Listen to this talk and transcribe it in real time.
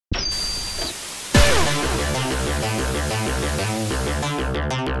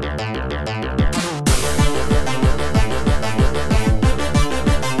Hello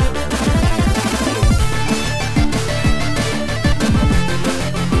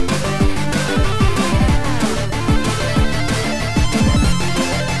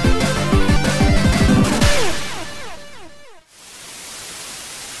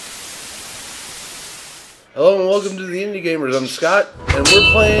and welcome to the Indie Gamers. I'm Scott, and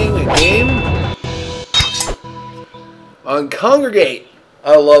we're playing a game on Congregate.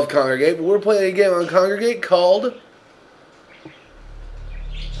 I love Congregate, but we're playing a game on Congregate called...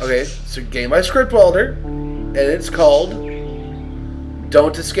 Okay, it's a game by Script Welder, and it's called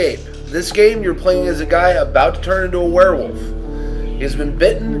Don't Escape. This game, you're playing as a guy about to turn into a werewolf. He's been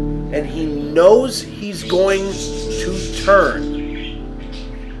bitten, and he knows he's going to turn.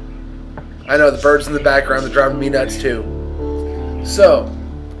 I know, the birds in the background, they're driving me nuts too. So,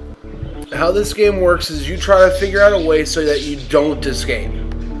 how this game works is you try to figure out a way so that you don't escape.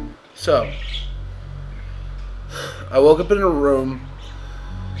 So, I woke up in a room.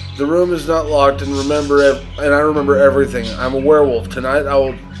 The room is not locked, and I remember everything. I'm a werewolf. Tonight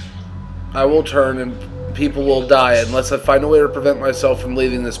I will turn and people will die unless I find a way to prevent myself from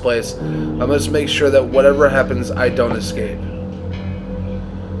leaving this place. I must make sure that whatever happens, I don't escape.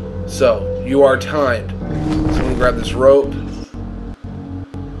 So, you are timed. So I'm going to grab this rope.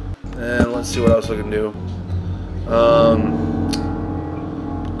 And let's see what else I can do.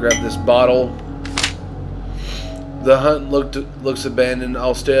 Grab this bottle. The hunt looks abandoned.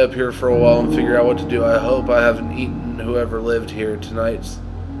 I'll stay up here for a while and figure out what to do. I hope I haven't eaten whoever lived here. Tonight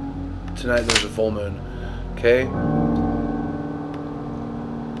there's a full moon. Okay.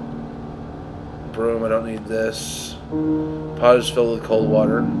 Broom, I don't need this. Pot is filled with cold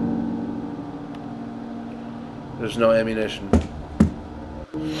water. There's no ammunition.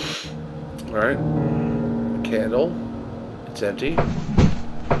 Alright. Candle. It's empty.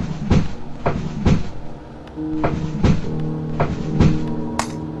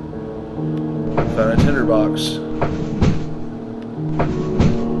 Found a tinderbox.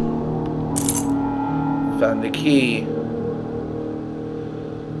 Found a key.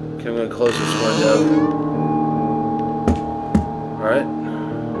 Okay, I'm going to close this window. Alright.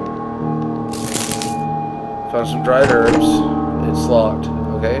 Found some dried herbs. It's locked.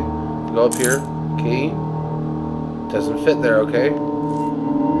 Okay. Go up here. Key. Doesn't fit there. Okay.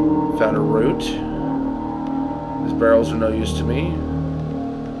 Found a root. These barrels are no use to me.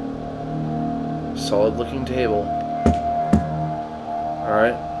 Solid looking table.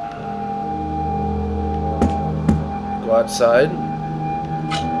 Alright. Go outside.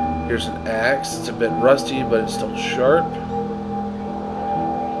 Here's an axe. It's a bit rusty, but it's still sharp.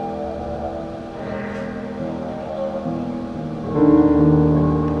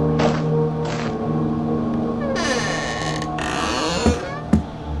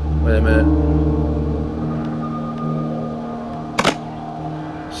 Wait a minute.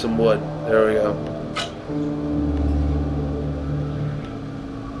 Some wood. There we go.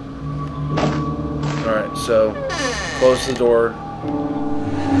 Alright, so close the door.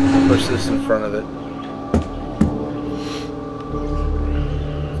 Push this in front of it.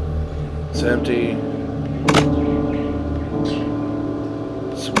 It's empty.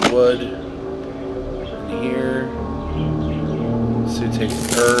 Some wood in here. So you take an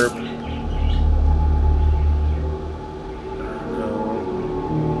herb.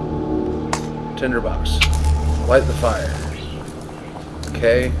 Tinderbox. Light the fire.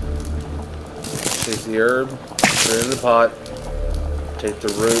 Okay. Take the herb, put it in the pot. Take the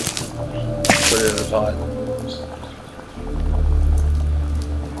root, put it in the pot.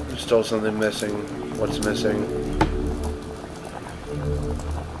 There's still something missing. What's missing?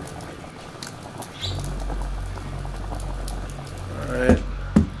 Alright.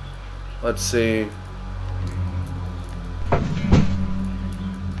 Let's see.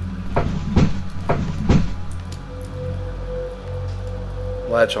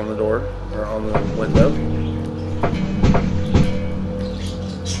 Latch on the door, or on the window.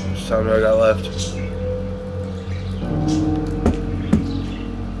 How much time do I got left?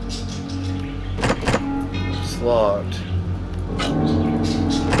 It's locked.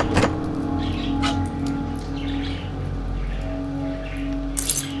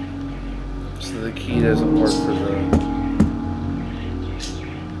 So the key doesn't work for the...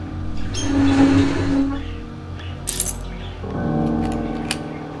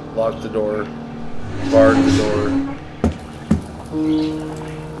 Lock the door, barred the door.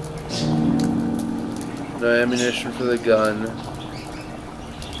 No ammunition for the gun.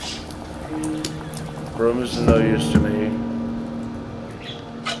 Broom is no use to me.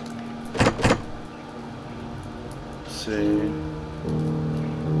 Let's see.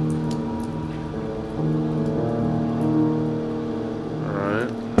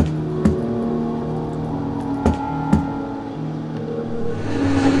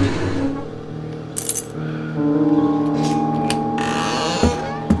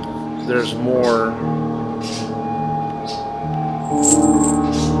 more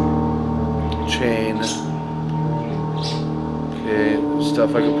chain. Okay,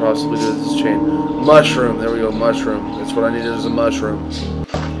 stuff I could possibly do with this chain. Mushroom, there we go, mushroom. That's what I needed, is a mushroom.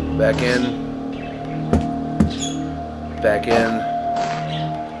 Back in. Back in.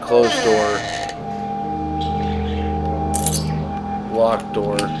 Closed door. Locked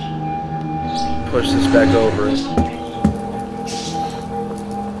door. Push this back over it.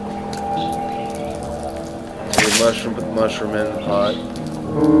 Okay, mushroom, put the mushroom in the pot.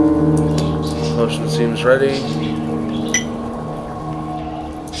 Potion seems ready.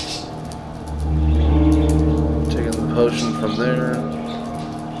 Taking the potion from there.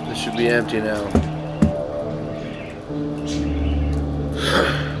 This should be empty now.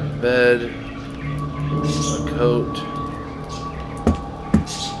 Bed. A coat.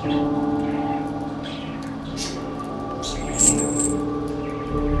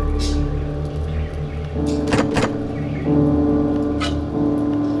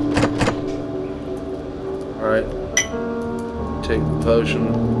 Alright. Take the potion.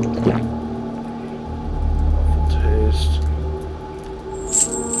 Awful taste.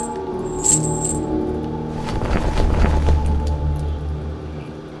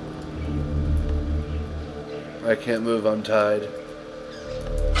 I can't move, I'm tied.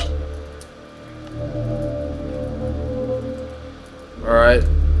 Alright.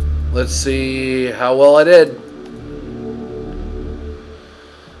 Let's see how well I did.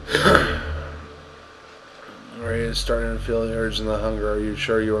 Alright, starting to feel the urge and the hunger. Are you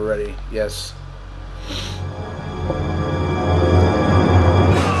sure you are ready? Yes.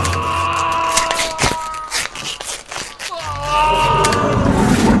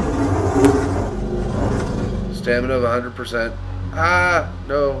 Stamina of 100%. Ah,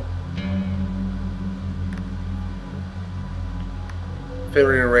 no.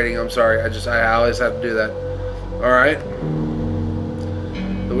 Favoriting and rating, I'm sorry. I always have to do that. Alright.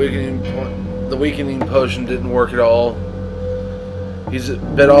 The weakening potion didn't work at all. He's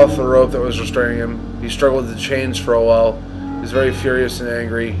bit off the rope that was restraining him. He struggled with the chains for a while. He was very furious and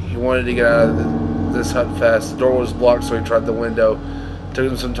angry. He wanted to get out of this hut fast. The door was blocked, so he tried the window. It took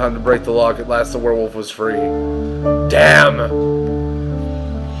him some time to break the lock. At last, the werewolf was free. Damn!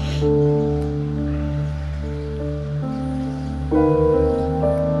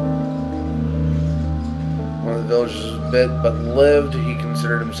 One of the villagers was bit, but lived. He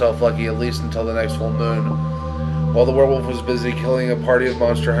considered himself lucky, at least until the next full moon. While the werewolf was busy killing, a party of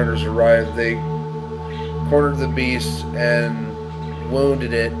monster hunters arrived. They cornered the beast and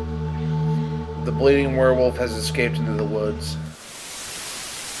wounded it. The bleeding werewolf has escaped into the woods.